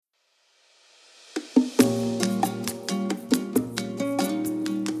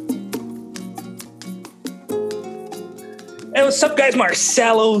Hey, what's up, guys?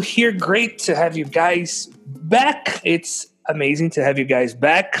 Marcelo here. Great to have you guys back. It's amazing to have you guys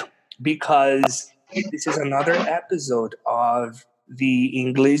back because this is another episode of the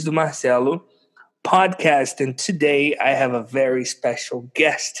Inglês do Marcelo podcast. And today I have a very special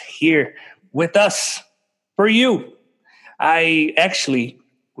guest here with us for you.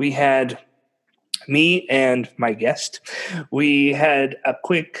 We had me and my guest. We had a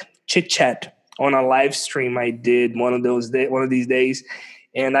quick chit chat on a live stream I did one of these days.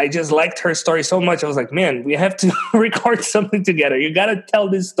 And I just liked her story so much. I was like, man, we have to record something together. You got to tell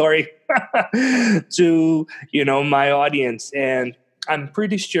this story to, my audience. And I'm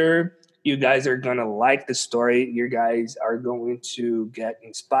pretty sure you guys are going to like the story. You guys are going to get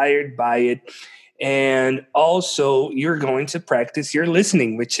inspired by it. And also you're going to practice your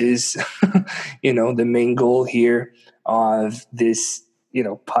listening, which is, the main goal here of this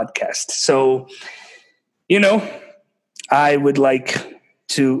podcast. So, I would like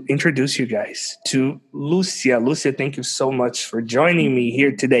to introduce you guys to Lucia. Lucia, thank you so much for joining me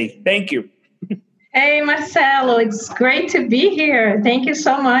here today. Thank you. Hey, Marcelo, it's great to be here. Thank you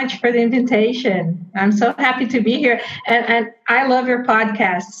so much for the invitation. I'm so happy to be here. And I love your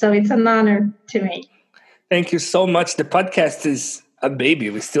podcast, so it's an honor to me. Thank you so much. The podcast is a baby.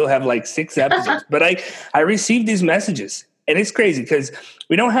 We still have like 6 episodes, but I received these messages. And it's crazy because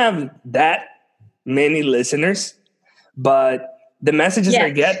we don't have that many listeners, but the messages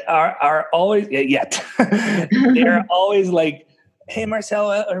I get are always they're always like, hey, Marcelo,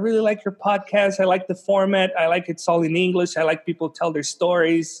 I really like your podcast. I like the format. I like it's all in English. I like people tell their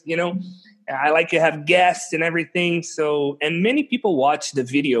stories, I like you have guests and everything. So, and many people watch the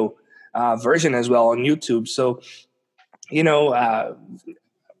video version as well on YouTube. So,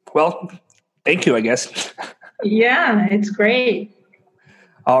 thank you, I guess. Yeah, it's great.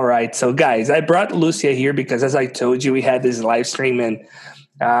 All right. So, guys, I brought Lucia here because, as I told you, we had this live stream,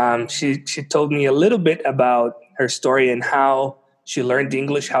 and she told me a little bit about her story and how she learned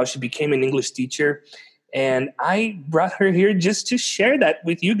English, how she became an English teacher. And I brought her here just to share that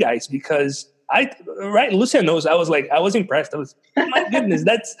with you guys because Lucia knows I was impressed. I was, oh my goodness,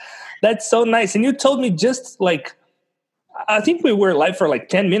 that's so nice. And you told me just like, I think we were live for like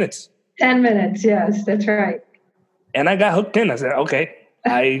 10 minutes. 10 minutes. Yes, that's right. And I got hooked in. I said, okay,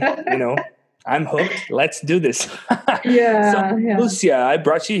 I'm hooked. Let's do this. Yeah. Lucia, I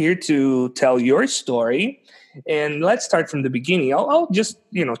brought you here to tell your story. And let's start from the beginning. I'll just,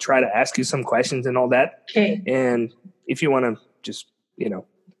 try to ask you some questions and all that. Okay. And if you want to just,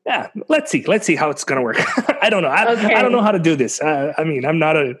 let's see how it's going to work. I don't know. I don't know how to do this. I'm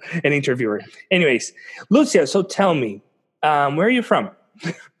not an interviewer. Anyways, Lucia, so tell me, where are you from?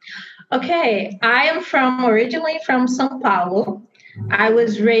 Okay, I am originally from São Paulo. I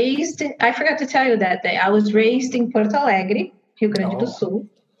forgot to tell you that day, I was raised in Porto Alegre, Rio Grande do Sul.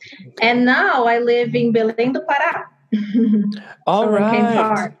 Okay. And now I live in Belém do Pará. All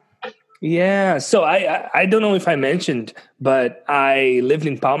right. Yeah, so I don't know if I mentioned, but I lived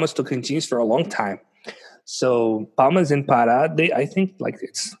in Palmas, Tocantins for a long time. So Palmas and Pará, I think like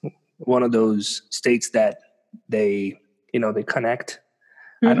it's one of those states that they connect.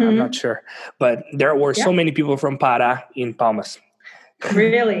 Mm-hmm. I'm not sure, but there were so many people from Pará in Palmas.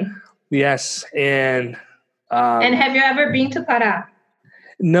 Really? Yes, and have you ever been to Pará?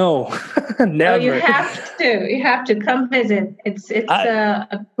 No, never. Oh, you have to. You have to come visit. It's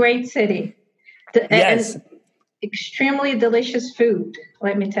a great city. Yes, and extremely delicious food.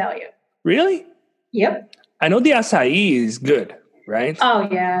 Let me tell you. Really? Yep. I know the acai is good. Right? Oh,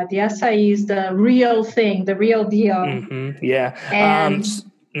 yeah. The acai is the real thing, the real deal. Mm-hmm. Yeah. And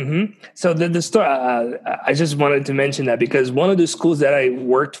So the story, I just wanted to mention that because one of the schools that I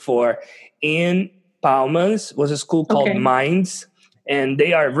worked for in Palmas was a school called Minds, and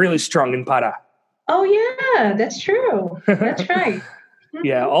they are really strong in Pará. Oh, yeah. That's true. That's right.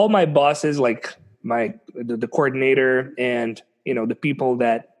 Yeah. All my bosses, like the coordinator and, the people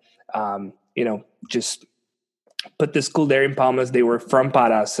that, just put the school there in Palmas, they were from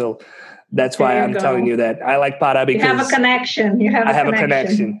Pará. So that's why I'm telling you that I like Pará because you have a connection. I have a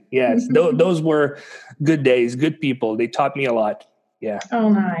connection. Yes. Those were good days, good people. They taught me a lot. Yeah. Oh,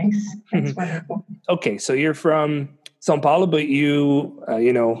 nice. That's wonderful. Okay. So you're from São Paulo, but you,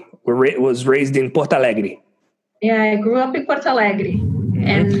 was raised in Porto Alegre. Yeah. I grew up in Porto Alegre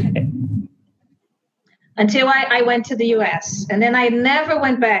and until I went to the U.S. and then I never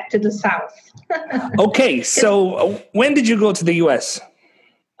went back to the South. Okay, so when did you go to the U.S.?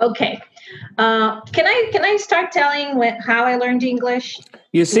 Okay, can I start telling how I learned English?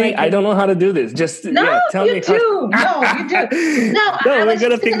 You see, I don't know how to do this. Just tell me. No, you do. No, we're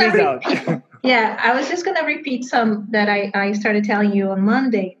gonna figure this out. Yeah, I was just going to repeat some that I started telling you on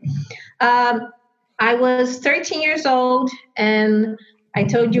Monday. I was 13 years old, and I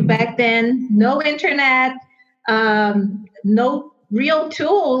told you back then, no internet, no real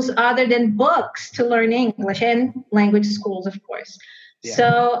tools other than books to learn English, and language schools, of course. Yeah.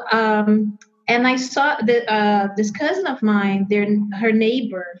 So, and I saw this cousin of mine, her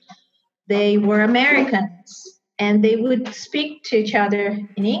neighbor, they were Americans, and they would speak to each other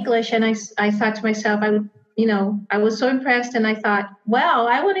in English. And I thought to myself, I was so impressed, and I thought, wow,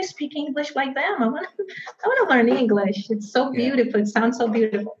 I want to speak English like them. I want to learn English. It's so beautiful. It sounds so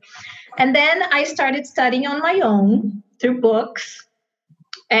beautiful. And then I started studying on my own through books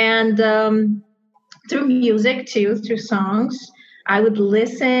and through music too, through songs. I would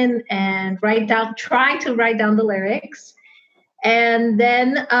listen and try to write down the lyrics. And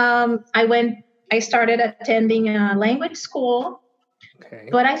then I started attending a language school. Okay.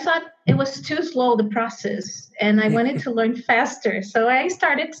 But I thought it was too slow, the process, and I wanted to learn faster. So I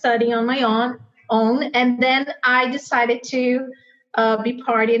started studying on my own, and then I decided to be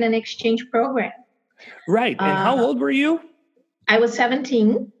part in an exchange program. Right. And how old were you? I was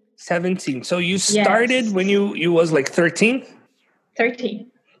 17. 17. So you started when you was like 13? 13.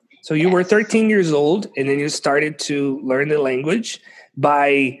 So you were 13 years old, and then you started to learn the language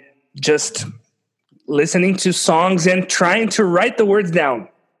by just listening to songs and trying to write the words down.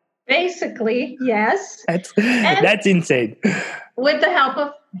 Basically, yes. That's insane. With the help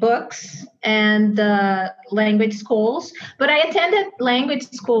of books and language schools. But I attended language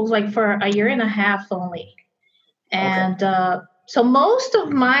schools like for a year and a half only. And so most of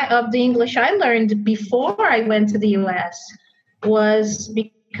the English I learned before I went to the U.S. was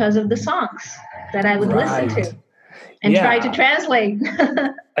because of the songs that I would listen to and try to translate.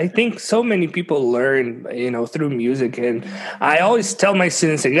 I think so many people learn, through music. And I always tell my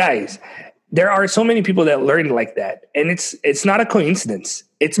students, guys, there are so many people that learn like that. And it's not a coincidence.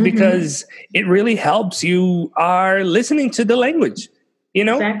 It's because it really helps. You are listening to the language,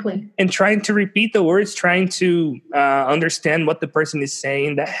 Exactly. And trying to repeat the words, trying to understand what the person is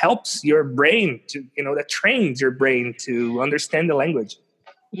saying. That helps your brain that trains your brain to understand the language.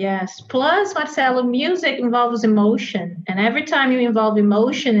 Yes. Plus, Marcelo, music involves emotion. And every time you involve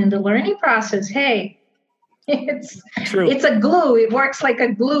emotion in the learning process, it's a glue. It works like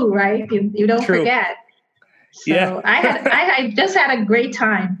a glue, right? You don't forget. So I just had a great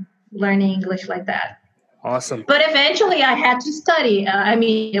time learning English like that. Awesome. But eventually I had to study.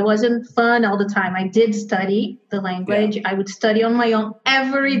 It wasn't fun all the time. I did study the language. Yeah. I would study on my own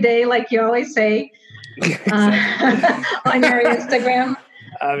every day, like you always say, on your Instagram.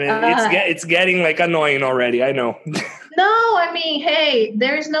 It's getting like annoying already. I know. No,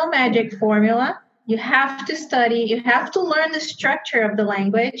 there is no magic formula. You have to study. You have to learn the structure of the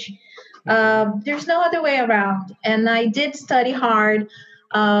language. There's no other way around. And I did study hard.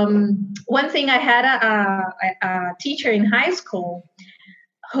 One thing, I had a teacher in high school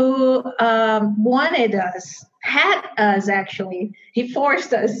who had us actually, he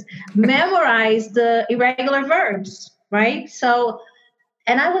forced us memorize the irregular verbs, right? So,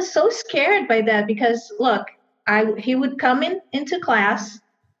 and I was so scared by that because, look, he would come into class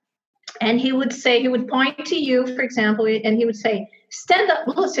and he would point to you, for example, and he would say, stand up,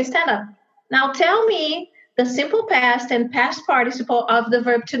 Lucia, stand up. Now tell me the simple past and past participle of the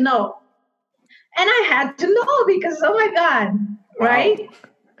verb to know. And I had to know because, oh my God, right?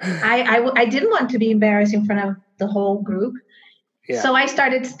 I didn't want to be embarrassed in front of the whole group. Yeah. So I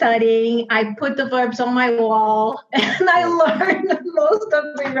started studying. I put the verbs on my wall and I learned most of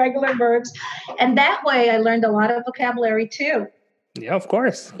the irregular verbs. And that way I learned a lot of vocabulary too. Yeah, of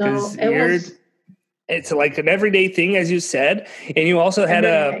course. Because it's like an everyday thing, as you said. And you also had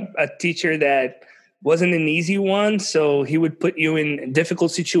a teacher that wasn't an easy one. So he would put you in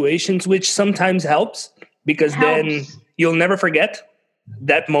difficult situations, which sometimes helps because then you'll never forget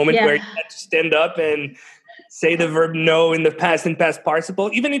that moment where you had to stand up and say the verb know in the past and past participle.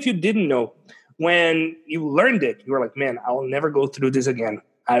 Even if you didn't know, when you learned it, you were like, man, I will never go through this again.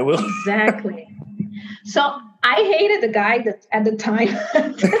 I will. Exactly. So I hated the guy at the time.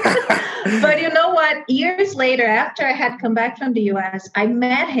 But you know what? Years later, after I had come back from the U.S., I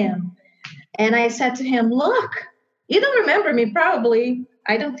met him. And I said to him, look, you don't remember me, probably.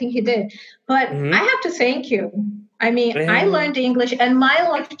 I don't think he did. But I have to thank you. I learned English and my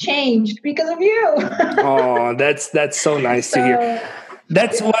life changed because of you. Oh, that's so nice to hear.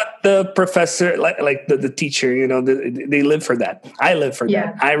 That's what the professor, like the teacher, they live for that. I live for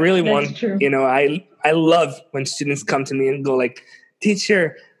that. I really want, true. I love when students come to me and go like,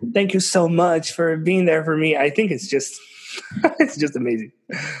 teacher, thank you so much for being there for me. I think it's just amazing.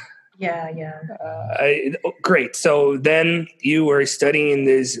 Yeah. Great. So then you were studying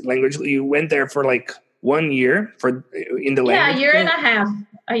this language. You went there for like 1 year in the language. Yeah, a year and a half.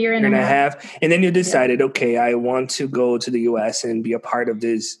 A year and a half. And then you decided, okay, I want to go to the US and be a part of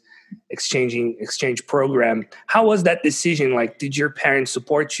this exchange program. How was that decision? Like, did your parents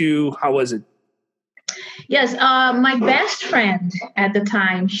support you? How was it? Yes, my best friend at the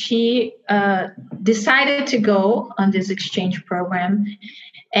time, she decided to go on this exchange program.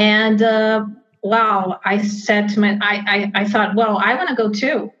 And wow, I said to I thought, well, I want to go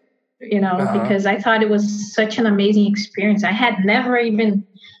too, because I thought it was such an amazing experience. I had never even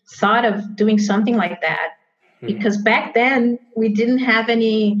thought of doing something like that, because back then we didn't have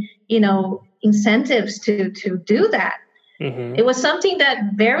any, incentives to do that. Mm-hmm. It was something that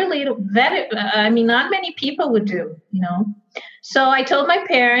not many people would do, So I told my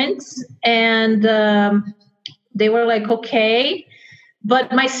parents, and they were like, okay.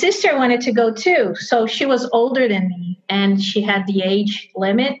 But my sister wanted to go too. So she was older than me, and she had the age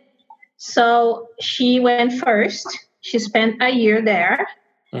limit. So she went first. She spent a year there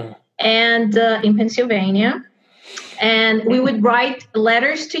and in Pennsylvania. And we would write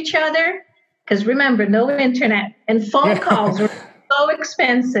letters to each other. Because remember, no internet, and phone calls were so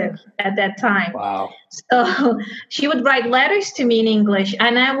expensive at that time. Wow. So she would write letters to me in English,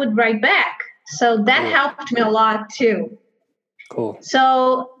 and I would write back. So that helped me a lot too. Cool.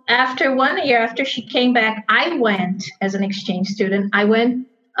 So after 1 year, after she came back, I went as an exchange student. I went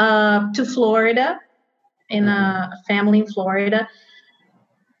to Florida, in a family in Florida.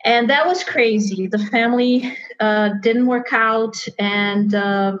 And that was crazy. The family didn't work out, and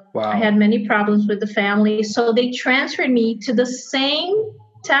I had many problems with the family. So they transferred me to the same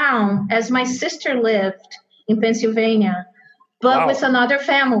town as my sister lived in Pennsylvania, but with another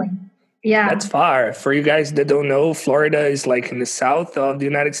family. Yeah. That's far. For you guys that don't know, Florida is like in the south of the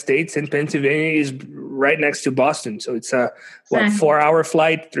United States, and Pennsylvania is right next to Boston. So it's a 4-hour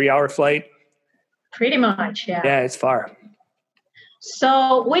flight, 3-hour flight? Pretty much, yeah. Yeah, it's far.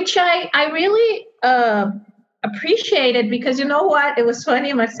 So, which I really appreciated, because you know what? It was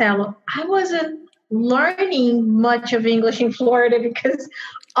funny, Marcelo. I wasn't learning much of English in Florida because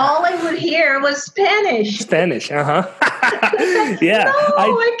all I would hear was Spanish. Spanish, yeah.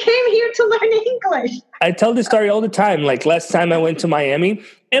 I came here to learn English. I tell this story all the time. Like last time I went to Miami,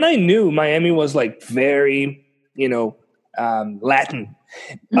 and I knew Miami was like very, Latin.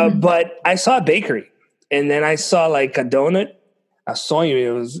 But I saw a bakery, and then I saw like a donut. A sonho,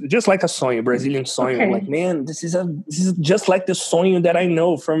 it was just like a sonho, Brazilian sonho. Okay. Like, man, this is just like the sonho that I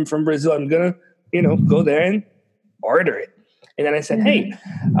know from Brazil. I'm gonna, go there and order it. And then I said, hey,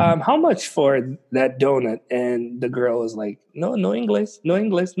 how much for that donut? And the girl was like, no English, no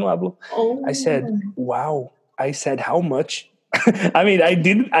hablo. Oh. I said, wow. I said, how much? I mean, I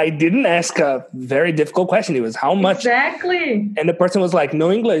didn't ask a very difficult question. It was how much? Exactly. And the person was like, no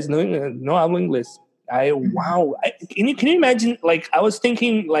English, no hablo English. Wow. Can you imagine, like, I was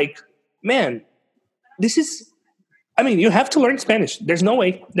thinking, like, man, you have to learn Spanish. There's no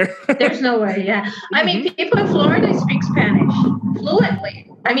way. There's no way, yeah. I mean, people in Florida speak Spanish fluently.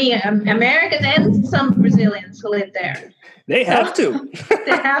 I mean, Americans and some Brazilians who live there. They have to.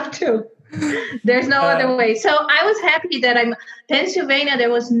 They have to. There's no other way. So I was happy that Pennsylvania,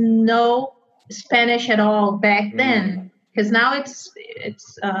 there was no Spanish at all back then. Because now it's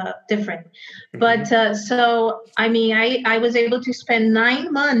different. But so, I was able to spend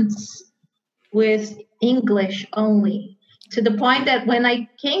 9 months with English only, to the point that when I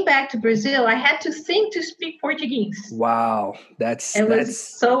came back to Brazil, I had to think to speak Portuguese. Wow. That's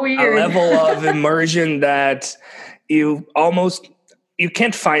so weird. A level of immersion that you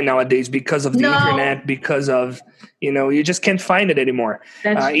can't find nowadays because of the internet, because of, you just can't find it anymore.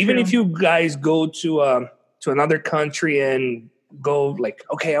 Even if you guys go to another country and go like,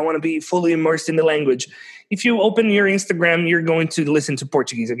 okay, I want to be fully immersed in the language. If you open your Instagram, you're going to listen to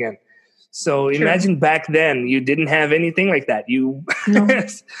Portuguese again. So imagine back then, you didn't have anything like that.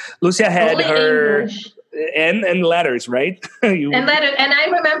 Lucia had only her English. and letters, right? And I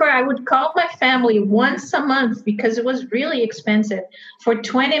remember I would call my family once a month because it was really expensive for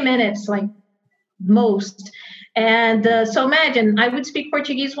 20 minutes, like most. And so imagine I would speak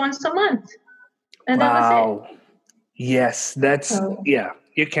Portuguese once a month. And that was it. Yes,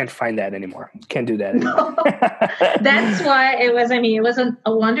 you can't find that anymore. Can't do that anymore. No. That's why it was a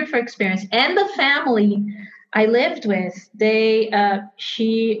wonderful experience. And the family I lived with,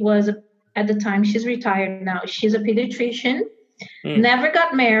 she was, at the time, she's retired now. She's a pediatrician, never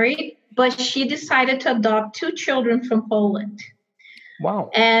got married, but she decided to adopt 2 children from Poland.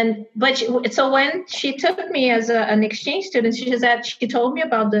 Wow. So when she took me as an exchange student, she told me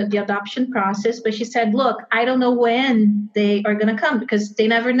about the adoption process, but she said, look, I don't know when they are going to come because they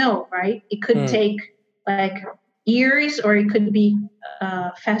never know, right? It could take like years or it could be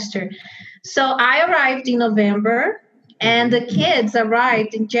faster. So I arrived in November and the kids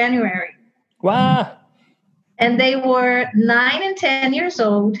arrived in January. Wow. And they were 9 and 10 years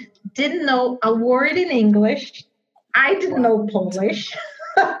old, didn't know a word in English. I didn't know Polish.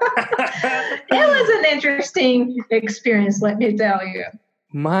 It was an interesting experience, let me tell you.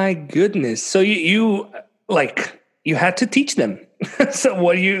 My goodness. So you had to teach them. So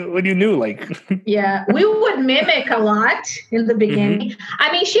what you knew, like? Yeah, we would mimic a lot in the beginning.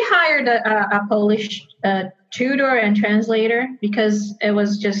 I mean, she hired a Polish tutor and translator because it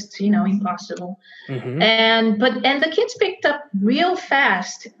was just, impossible. And the kids picked up real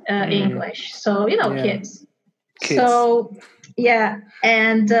fast English. So, kids. So, yeah.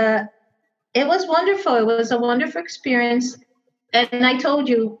 And it was wonderful. It was a wonderful experience. And I told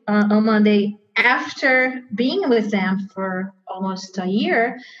you on Monday, after being with them for almost a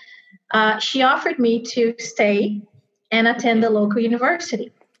year, she offered me to stay and attend the local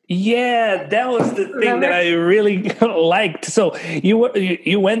university. Yeah, that was the thing that I really liked. So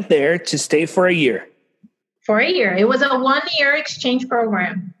you went there to stay for a year. For a year. It was a 1-year exchange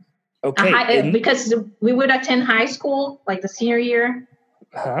program. Okay. Because we would attend high school, like the senior year.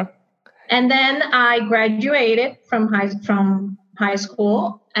 Uh-huh. And then I graduated from high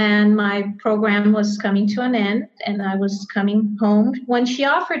school, and my program was coming to an end, and I was coming home when she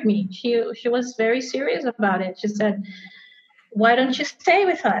offered me. She was very serious about it. She said, why don't you stay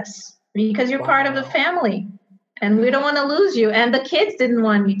with us? Because you're part of the family, and we don't want to lose you. And the kids didn't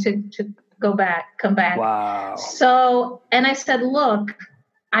want me to come back. Wow. So, and I said, look,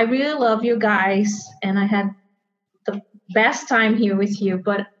 I really love you guys, and I had the best time here with you,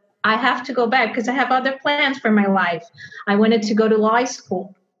 but I have to go back because I have other plans for my life. I wanted to go to law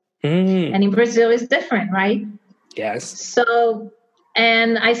school. And in Brazil, it's different, right? Yes. So,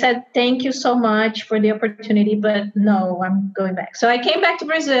 and I said, thank you so much for the opportunity, but no, I'm going back. So I came back to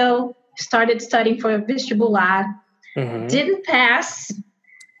Brazil, started studying for vestibular, didn't pass.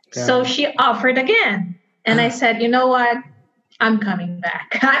 Yeah. So she offered again. And I said, you know what? I'm coming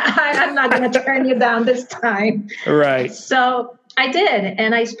back. I'm not going to turn you down this time. Right. So I did.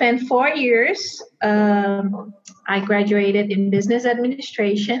 And I spent 4 years. I graduated in business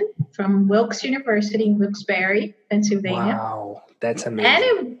administration from Wilkes University in Wilkes-Barre, Pennsylvania. Wow. That's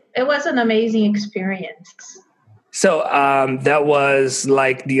amazing. And it was an amazing experience. So that was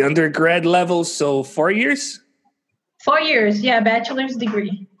like the undergrad level. So 4 years? 4 years. Yeah. Bachelor's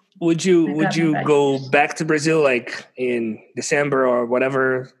degree. Would you go back to Brazil like in December or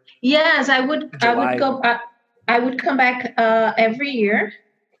whatever? Yes, I would. July. I would come back every year.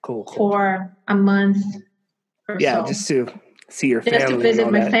 Cool. For a month or so. Yeah, just to see your family. Just to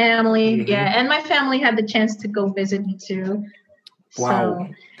visit my family. Yeah, and my family had the chance to go visit me too. Wow,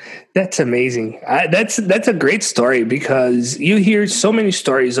 that's amazing. That's a great story because you hear so many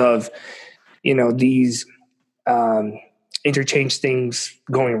stories of, these interchange things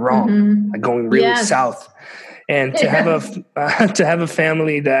going wrong, like going really south, and to have a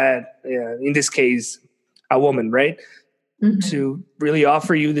family that, in this case, a woman, right, to really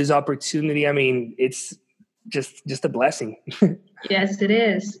offer you this opportunity. I mean, it's just a blessing. Yes, it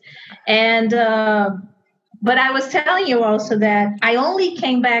is, and but I was telling you also that I only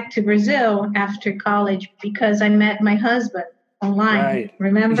came back to Brazil after college because I met my husband online. Right.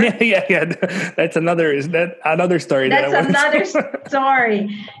 Remember? Yeah. That's another story. That's another story.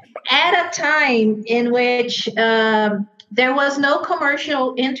 At a time in which there was no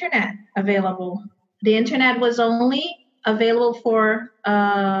commercial internet available. The internet was only available for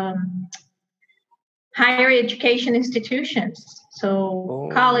higher education institutions.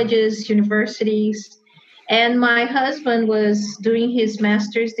 So colleges, universities. And my husband was doing his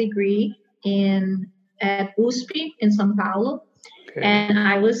master's degree at USP in São Paulo. Okay. And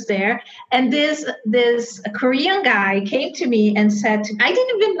I was there. And this Korean guy came to me and said, I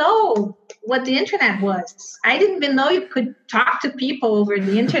didn't even know what the internet was. I didn't even know you could talk to people over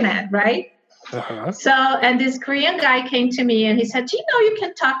the internet, right? Uh-huh. So, and this Korean guy came to me and he said, do you know you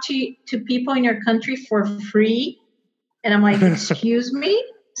can talk to people in your country for free? And I'm like, excuse me?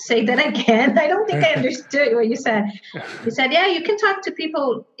 Say that again. I don't think I understood what you said. He said, yeah, you can talk to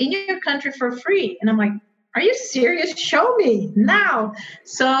people in your country for free. And I'm like, are you serious? Show me now.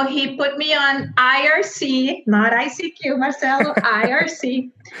 So he put me on IRC, not ICQ, Marcelo,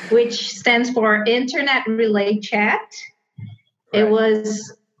 IRC, which stands for Internet Relay Chat. Right. It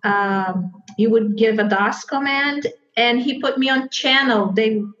was, you would give a DOS command and he put me on channel.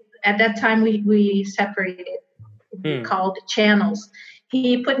 At that time we separated. We called channels.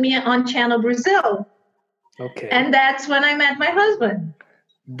 He put me on channel Brazil. Okay. And that's when I met my husband.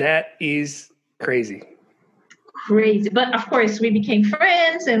 That is crazy. Crazy. But of course, we became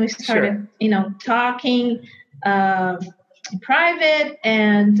friends and we started, talking in private.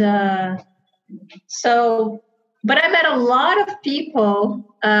 And but I met a lot of people,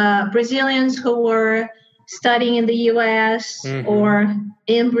 Brazilians who were studying in the U.S. or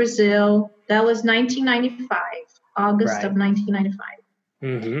in Brazil. That was 1995, August of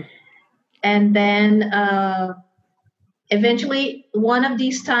 1995. And then eventually, one of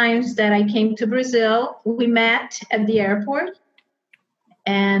these times that I came to Brazil, we met at the airport.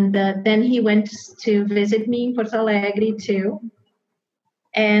 And then he went to visit me in Porto Alegre too.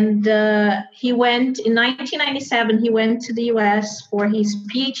 And he went, in 1997, he went to the U.S. for his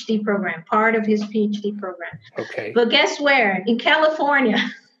PhD program, part of his PhD program. Okay. But guess where? In California.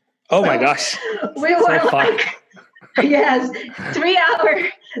 Oh, my gosh. We were yes, 3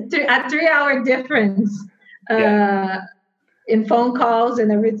 hour difference in phone calls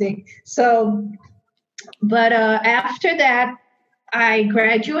and everything. So, but after that, I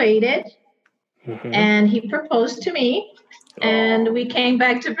graduated and he proposed to me and we came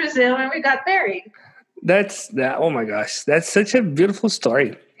back to Brazil and we got married. Oh my gosh. That's such a beautiful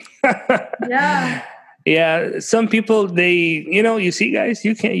story. Yeah. Yeah, some people, you see, guys,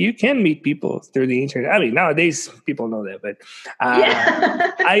 you can meet people through the internet. I mean, nowadays people know that, but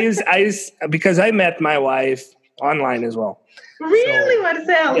I use because I met my wife online as well. Really,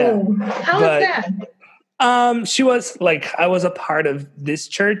 Marcelo? Yeah. How was that? She was I was a part of this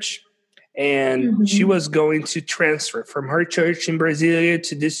church, and she was going to transfer from her church in Brasilia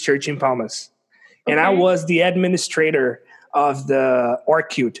to this church in Palmas, and I was the administrator of the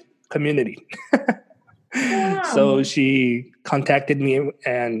Orkut community. Wow. So she contacted me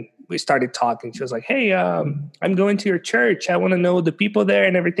and we started talking. She was like, "Hey, I'm going to your church. I want to know the people there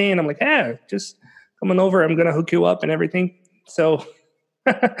and everything." And I'm like, "Yeah, just come on over. I'm going to hook you up and everything." So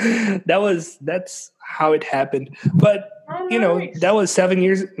that's how it happened. But, that was 10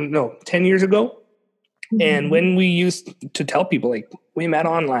 years ago. And when we used to tell people, we met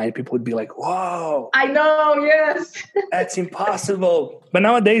online, people would be like, "Whoa. I know, yes. That's impossible." But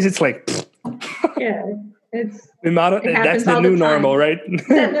nowadays it's like, yeah, that's the new normal, right?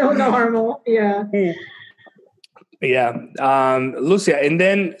 The new normal, yeah. Yeah. Lucia, and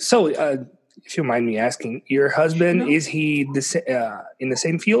then, so if you mind me asking, your husband, is he in the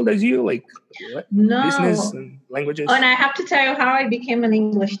same field as you? No. Business and languages? Oh, and I have to tell you how I became an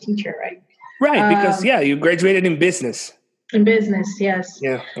English teacher, right? Right, because, you graduated in business. In business, yes.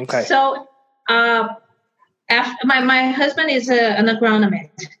 Yeah, okay. So, after my husband is an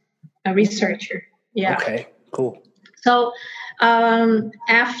agronomist, a researcher. Yeah. Okay, cool. So,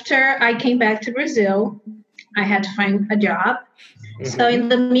 after I came back to Brazil, I had to find a job. So, in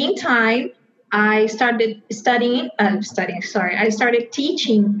the meantime, I started I started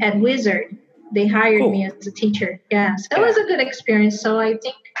teaching at Wizard. They hired me as a teacher. Yeah, so it was a good experience. So, I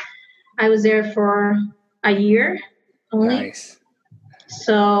think I was there for a year only. Nice.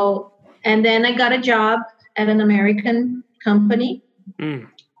 So, and then I got a job at an American company.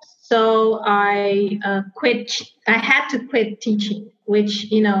 So I quit. I had to quit teaching,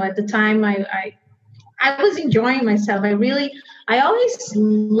 which, at the time I was enjoying myself. I always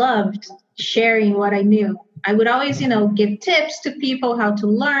loved sharing what I knew. I would always, give tips to people how to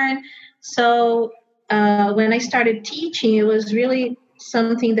learn. So when I started teaching, it was really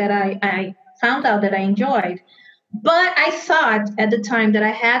something that I found out that I enjoyed. But I thought at the time that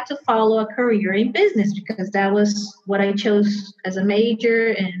I had to follow a career in business because that was what I chose as a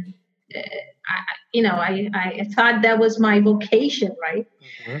major. And, I thought that was my vocation, right?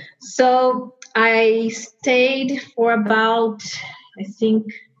 So I stayed for about, I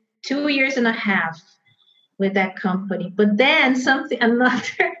think, 2 years and a half with that company. But then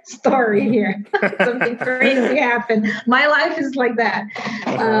another story here, something crazy happened. My life is like that.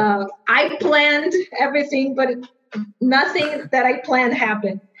 I planned everything, but nothing that I planned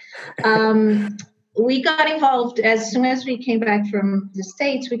happened. We got involved as soon as we came back from the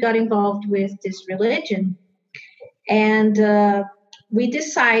States. We got involved with this religion, and we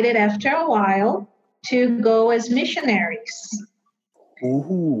decided after a while to go as missionaries.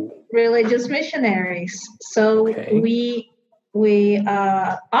 Ooh. Religious missionaries. So we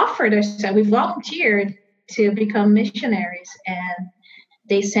offered ourselves. We volunteered to become missionaries, and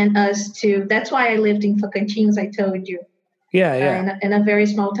they sent us to. That's why I lived in Tocantins. I told you. Yeah. In a very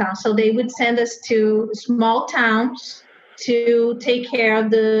small town. So they would send us to small towns to take care of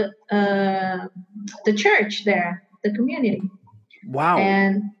the church there. the community. Wow.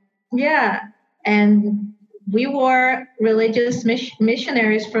 And and we were religious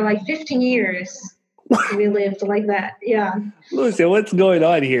missionaries for like 15 years. We lived like that. Yeah. Lucia, what's going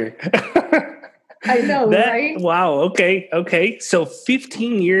on here? I know, right? Wow. Okay. So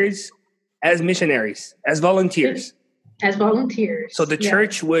 15 years as missionaries, as volunteers. As volunteers. So the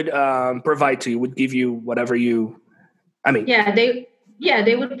church would provide to you, would give you whatever you, they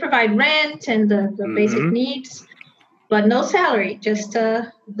would provide rent and the basic needs, but no salary, just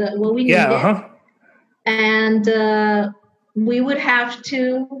what we needed. Uh-huh. And we would have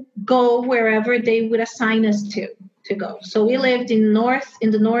to go wherever they would assign us to go. So we lived in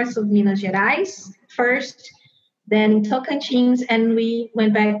the north of Minas Gerais first, then in Tocantins, and we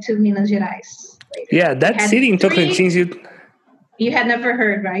went back to Minas Gerais later. Yeah, that city in Tocantins, you had never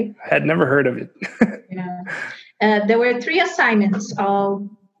heard, right? I had never heard of it. Yeah. There were 3 assignments all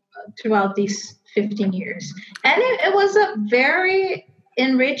throughout these 15 years. And it was a very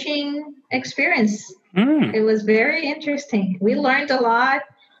enriching experience. It was very interesting. We learned a lot.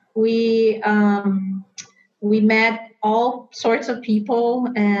 We met all sorts of people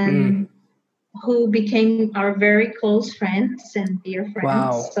and who became our very close friends and dear friends.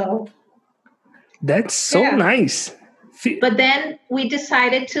 Wow. So that's so nice. But then we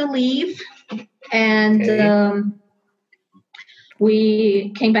decided to leave, and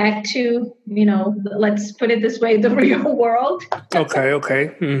we came back to, let's put it this way, the real world. Okay.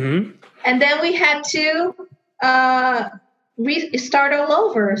 Mm-hmm. And then we had to start all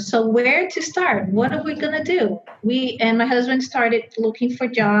over. So where to start? What are we going to do? My husband started looking for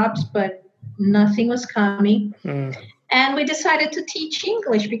jobs, but nothing was coming. And we decided to teach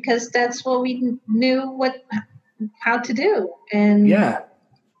English because that's what we knew how to do. And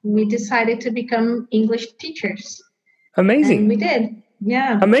we decided to become English teachers. Amazing. And we did.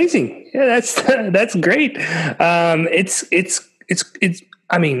 Yeah. Amazing. Yeah, that's great. I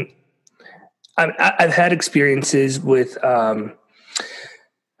mean, I've had experiences with, how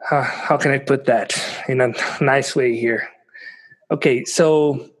can I put that in a nice way here? Okay.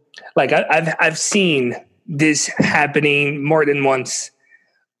 So like I've seen this happening more than once,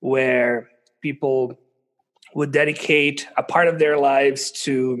 where people would dedicate a part of their lives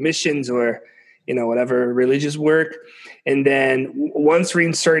to missions or, whatever religious work. And then once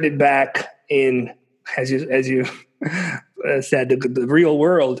reinserted back in, as you said, the real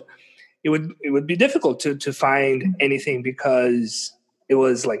world, it would be difficult to find anything, because it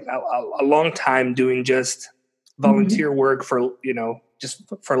was like a long time doing just volunteer work for, just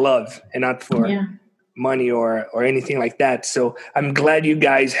for love and not for money or anything like that. So I'm glad you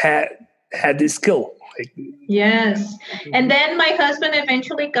guys had this skill. Yes. And then my husband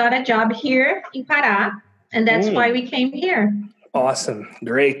eventually got a job here in Pará, and that's why we came here. Awesome.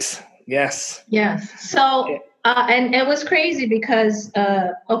 Great. Yes. So, and it was crazy because,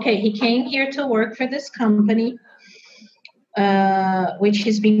 he came here to work for this company, which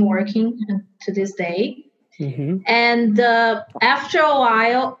he's been working to this day. Mm-hmm. And after a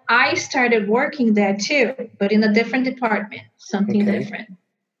while, I started working there too, but in a different department, something different.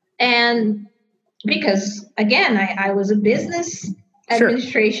 And because, again, I was a business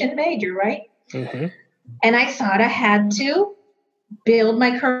administration major, right? Mm-hmm. And I thought I had to build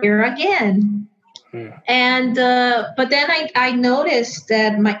my career again. And but then I noticed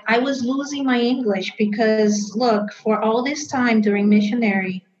that I was losing my English, because, look, for all this time during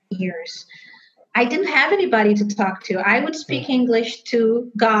missionary years, I didn't have anybody to talk to. I would speak English to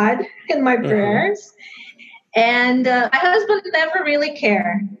God in my prayers. And my husband never really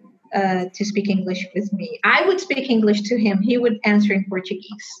cared to speak English with me. I would speak English to him. He would answer in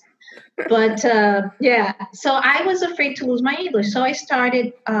Portuguese. But so I was afraid to lose my English. So I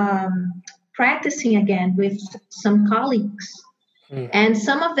started practicing again with some colleagues. And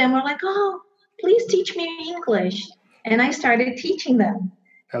some of them were like, "Oh, please teach me English." And I started teaching them.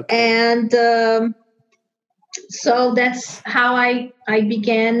 Okay. And so that's how I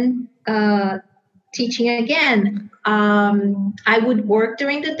began teaching again. I would work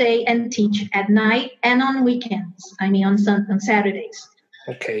during the day and teach at night and on weekends. I mean, on Saturdays.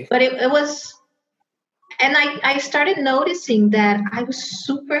 Okay. But it was, and I started noticing that I was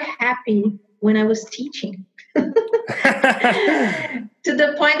super happy when I was teaching. To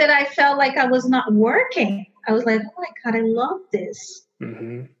the point that I felt like I was not working. I was like, "Oh my God, I love this."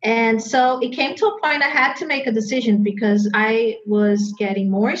 Mm-hmm. And so it came to a point I had to make a decision, because I was getting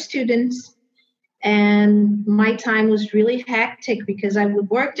more students and my time was really hectic, because I would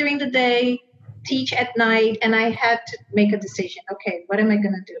work during the day, teach at night, and I had to make a decision. Okay, what am I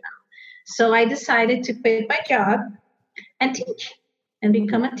going to do now? So I decided to quit my job and teach and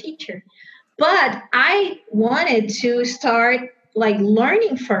become a teacher. But I wanted to start like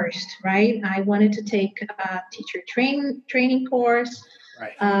learning first, right? I wanted to take a teacher training course,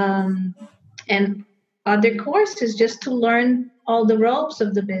 Right. and other courses just to learn all the ropes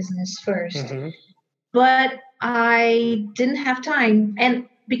of the business first. Mm-hmm. But I didn't have time, and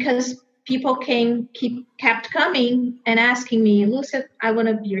because people kept coming and asking me, Lucia, I want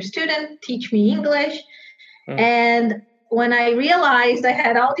to be your student, teach me English. And when I realized I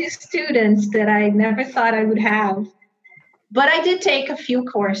had all these students that I never thought I would have, but I did take a few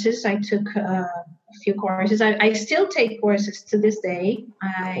courses. I took a few courses. I still take courses to this day.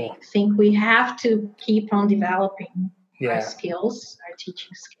 I think we have to keep on developing our skills, our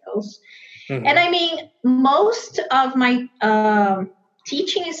teaching skills. Mm-hmm. And I mean, most of my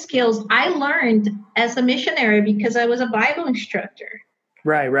teaching skills I learned as a missionary because I was a Bible instructor.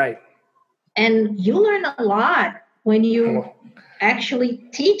 Right. And you learn a lot when you actually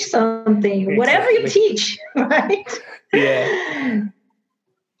teach something, exactly. Whatever you teach, right? Yeah.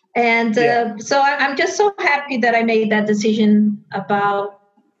 And so I'm just so happy that I made that decision about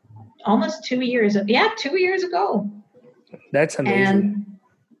almost 2 years. 2 years ago. That's amazing. And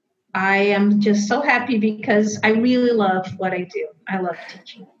I am just so happy because I really love what I do. I love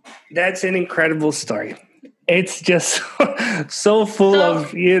teaching. That's an incredible story. It's just so full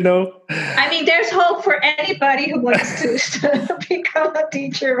of, I mean, there's hope for anybody who wants to become a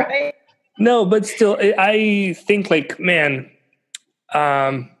teacher, right? No, but still, I think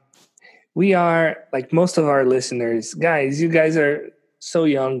we are like most of our listeners, guys. You guys are so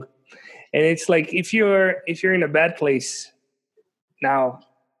young, and it's like if you're in a bad place now,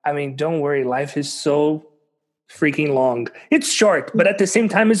 I mean, don't worry. Life is so freaking long. It's short, but at the same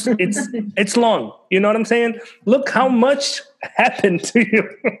time, it's long. You know what I'm saying? Look how much happened to you.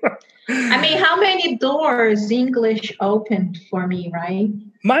 I mean, how many doors English opened for me, right?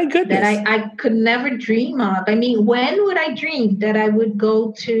 My goodness. That I could never dream of. I mean, when would I dream that I would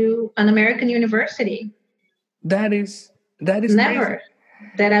go to an American university? That is never. Crazy.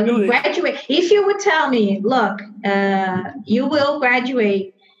 That I would graduate. If you would tell me, look, you will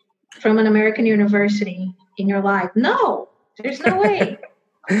graduate from an American university in your life. No, there's no way.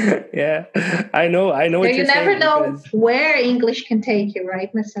 Yeah, I know what you're saying. You never know where English can take you,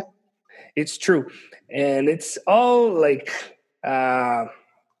 right, Marcelo? It's true. And it's all like,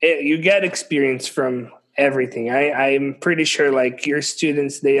 you get experience from everything. I'm pretty sure like your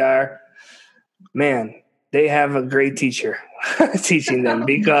students, they have a great teacher teaching them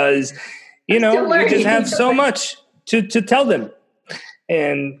because, you just have so much to tell them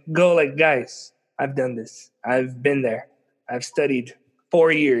and go like, guys, I've done this. I've been there. I've studied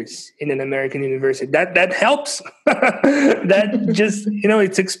 4 years in an American university. That helps. That just,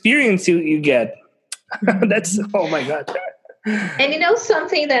 it's experience you get. That's, oh my God. And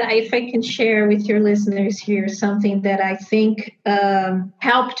something that if I can share with your listeners here, something that I think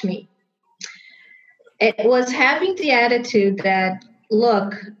helped me. It was having the attitude that,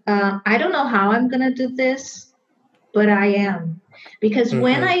 look, I don't know how I'm going to do this, but I am. Because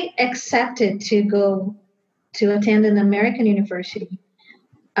when I accepted to go to attend an American university,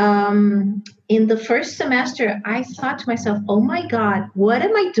 in the first semester, I thought to myself, oh my God, what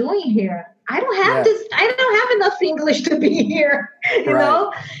am I doing here? I don't have this. I don't have enough English to be here, you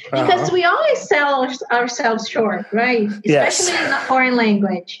know, because we always sell ourselves short, right? Especially in a foreign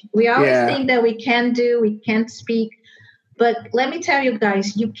language. We always think that we can't speak. But let me tell you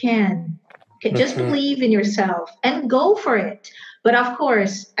guys, you can. Just believe in yourself and go for it. But of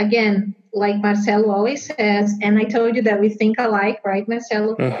course, again, like Marcelo always says, and I told you that we think alike, right,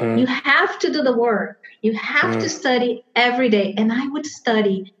 Marcelo? You have to do the work. You have to study every day. And I would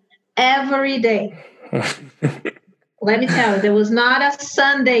study every day. Let me tell you, there was not a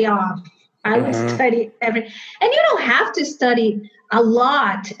Sunday off. I would study and you don't have to study a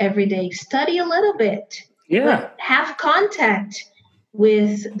lot every day. Study a little bit. Yeah. But have contact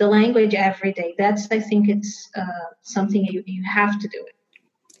with the language every day. I think it's something you have to do it.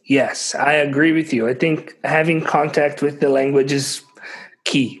 Yes, I agree with you. I think having contact with the language is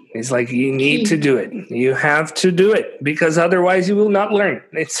key. It's like you need to do it. You have to do it because otherwise you will not learn.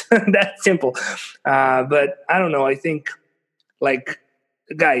 It's that simple. But I don't know. I think like,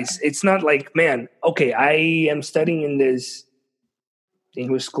 guys, it's not like, okay, I am studying in this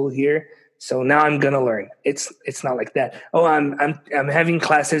English school here, so now I'm gonna learn. It's not like that. Oh, I'm having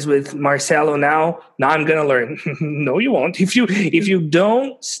classes with Marcelo now I'm gonna learn. No, you won't. If you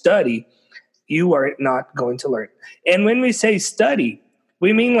don't study, you are not going to learn. And when we say study,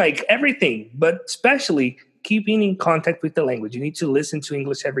 we mean like everything, but especially keeping in contact with the language. You need to listen to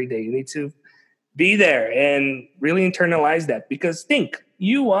English every day. You need to be there and really internalize that because think,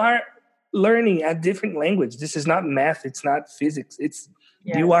 you are learning a different language. This is not math. It's not physics.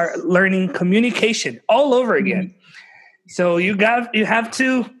 Yes. You are learning communication all over again. So you have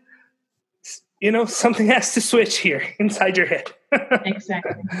to, something has to switch here inside your head.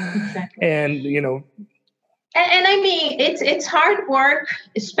 Exactly. And, And I mean, it's hard work,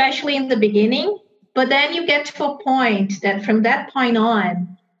 especially in the beginning, but then you get to a point that from that point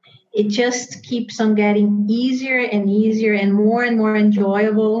on, it just keeps on getting easier and easier and more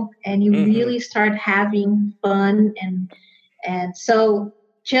enjoyable. And you really start having fun. And so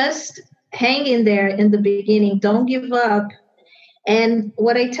just hang in there in the beginning. Don't give up. And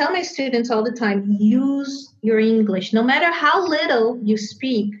what I tell my students all the time, use your English. No matter how little you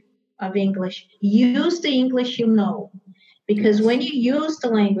speak of English, use the English you know. Because when you use the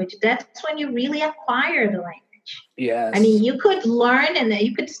language, that's when you really acquire the language. Yes. I mean, you could learn and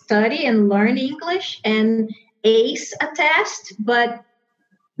you could study and learn English and ace a test, but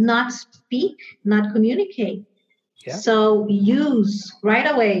not speak, not communicate. Yeah. So use right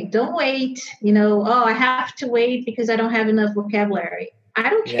away. Don't wait. I have to wait because I don't have enough vocabulary. I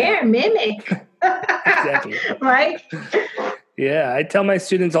don't care. Mimic. Exactly. Right? Yeah, I tell my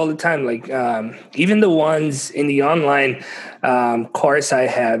students all the time, like even the ones in the online course I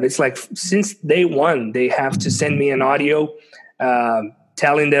have, it's like since day one, they have to send me an audio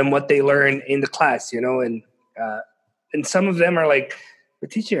telling them what they learned in the class, and some of them are like,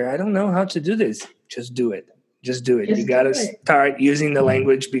 but teacher, I don't know how to do this. Just do it. You got to start using the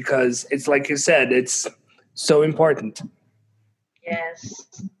language because it's like you said, it's so important. Yes,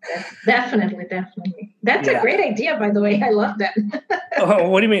 definitely. That's a great idea, by the way. I love that. Oh,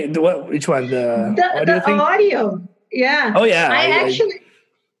 what do you mean? Which one? The audio thing? Audio. Yeah. Oh, yeah.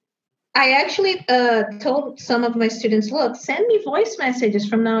 I actually told some of my students, look, send me voice messages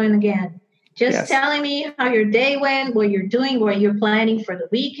from now and again. Just telling me how your day went, what you're doing, what you're planning for the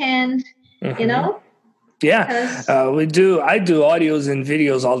weekend, Yeah, we do. I do audios and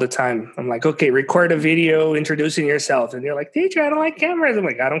videos all the time. I'm like, okay, record a video introducing yourself. And they're like, teacher, I don't like cameras. I'm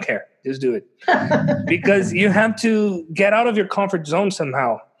like, I don't care. Just do it. Because you have to get out of your comfort zone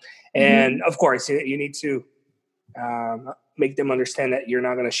somehow. And of course, you need to make them understand that you're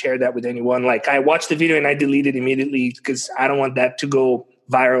not going to share that with anyone. Like I watched the video and I deleted it immediately because I don't want that to go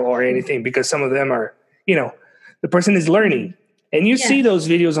viral or anything because some of them are, the person is learning. And you see those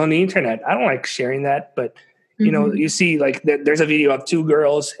videos on the internet. I don't like sharing that, but you see like there's a video of two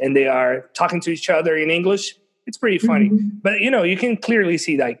girls and they are talking to each other in English. It's pretty funny, but you can clearly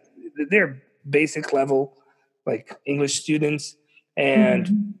see like they're basic level, like English students,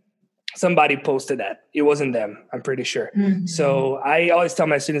 and somebody posted that. It wasn't them, I'm pretty sure. So I always tell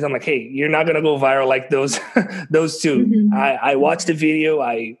my students, I'm like, hey, you're not gonna go viral like those those two. I watched the video,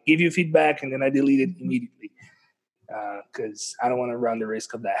 I give you feedback, and then I delete it immediately. Because I don't want to run the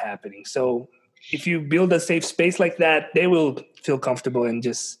risk of that happening. So if you build a safe space like that, they will feel comfortable and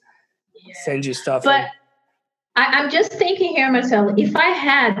just send you stuff. But I'm just thinking here, Marcelo, if I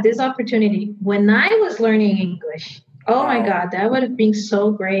had this opportunity when I was learning English, my God, that would have been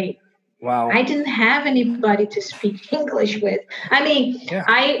so great. Wow. I didn't have anybody to speak English with. I mean,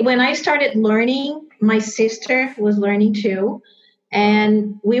 when I started learning, my sister was learning too,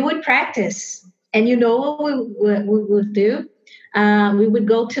 and we would practice. And you know what we would do? We would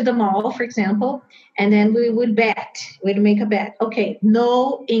go to the mall, for example, and then we would bet. We'd make a bet. Okay,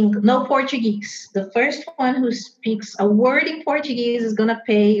 no Portuguese. The first one who speaks a word in Portuguese is going to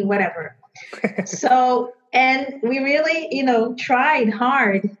pay whatever. So, and we really, tried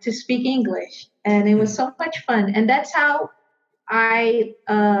hard to speak English. And it was so much fun. And that's how I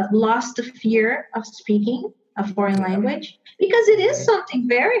lost the fear of speaking a foreign language, because it is something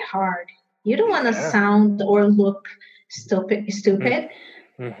very hard. You don't want to sound or look stupid.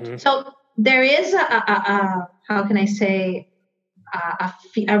 So there is a how can I say,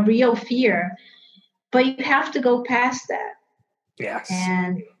 a real fear, but you have to go past that. Yes.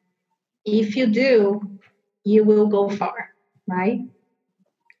 And if you do, you will go far, right?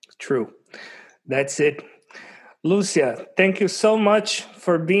 True. That's it. Lucia, thank you so much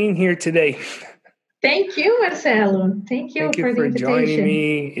for being here today. Thank you, Marcelo. Thank you for the invitation. Joining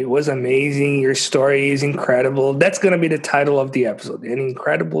me. It was amazing. Your story is incredible. That's going to be the title of the episode, An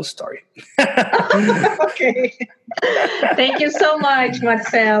Incredible Story. Okay. Thank you so much,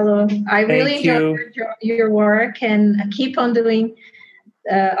 Marcelo. I really enjoy your work, and keep on doing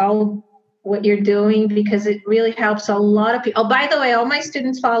all what you're doing, because it really helps a lot of people. Oh, by the way, all my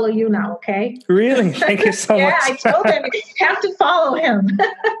students follow you now, okay? Really? Thank you so much. Yeah, I told them you have to follow him.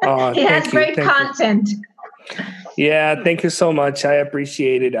 He has great content. Yeah, thank you so much. I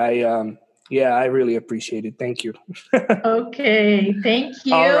appreciate it. I really appreciate it. Thank you. Okay, thank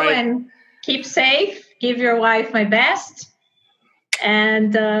you. All right. And Keep safe. Give your wife my best.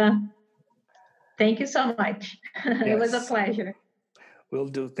 And thank you so much. It was a pleasure. Will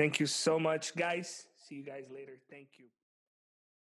do. Thank you so much, guys. See you guys later. Thank you.